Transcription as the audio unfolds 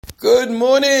Good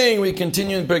morning. We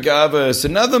continue in Pirkei Avos.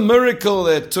 Another miracle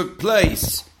that took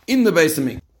place in the Beis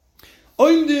Hamikdash.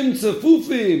 Oimdim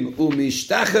tzafufim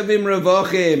umishtachavim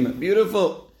revachim.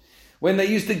 Beautiful. When they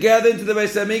used to gather into the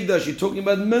Beis Hamikdash, you're talking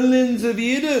about millions of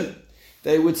Yidden.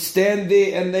 They would stand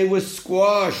there and they were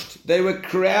squashed. They were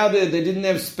crowded. They didn't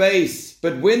have space.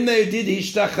 But when they did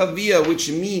hishtachavia, which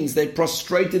means they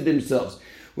prostrated themselves,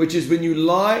 which is when you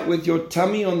lie with your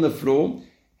tummy on the floor,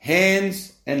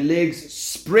 hands and legs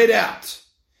spread out.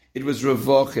 It was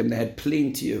revachim. They had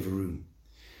plenty of room.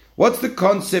 What's the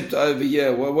concept over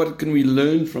here? Well, what can we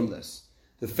learn from this?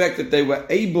 The fact that they were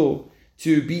able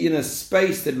to be in a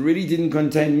space that really didn't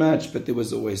contain much, but there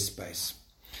was always space.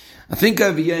 I think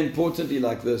over here, importantly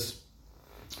like this,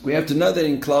 we have to know that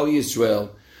in Klal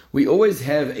Yisrael, we always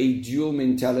have a dual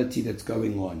mentality that's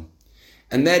going on.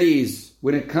 And that is,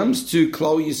 when it comes to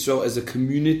Klal Yisrael as a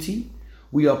community,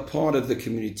 we are part of the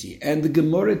community. And the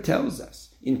Gemara tells us,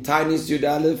 in Tainis Yud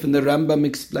Aleph, and the Rambam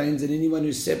explains that anyone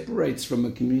who separates from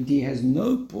a community has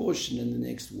no portion in the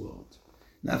next world.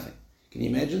 Nothing. Can you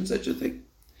imagine such a thing?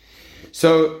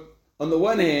 So, on the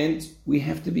one hand, we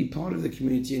have to be part of the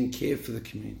community and care for the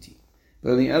community.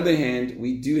 But on the other hand,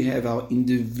 we do have our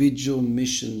individual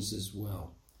missions as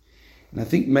well. And I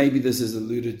think maybe this is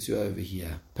alluded to over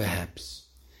here, perhaps.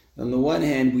 On the one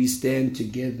hand, we stand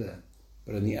together.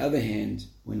 But on the other hand,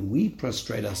 when we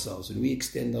prostrate ourselves, when we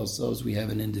extend ourselves, we have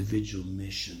an individual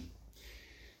mission.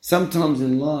 Sometimes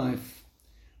in life,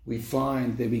 we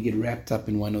find that we get wrapped up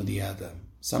in one or the other.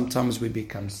 Sometimes we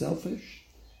become selfish,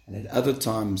 and at other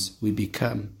times we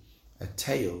become a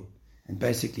tail and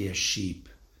basically a sheep.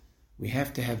 We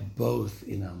have to have both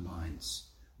in our minds.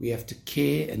 We have to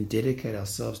care and dedicate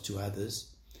ourselves to others,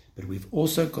 but we've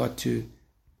also got to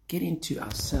get into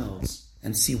ourselves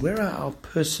and see where are our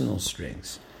personal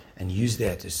strengths and use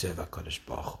that to serve our Kodesh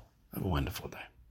Baruch Hu. Have a wonderful day.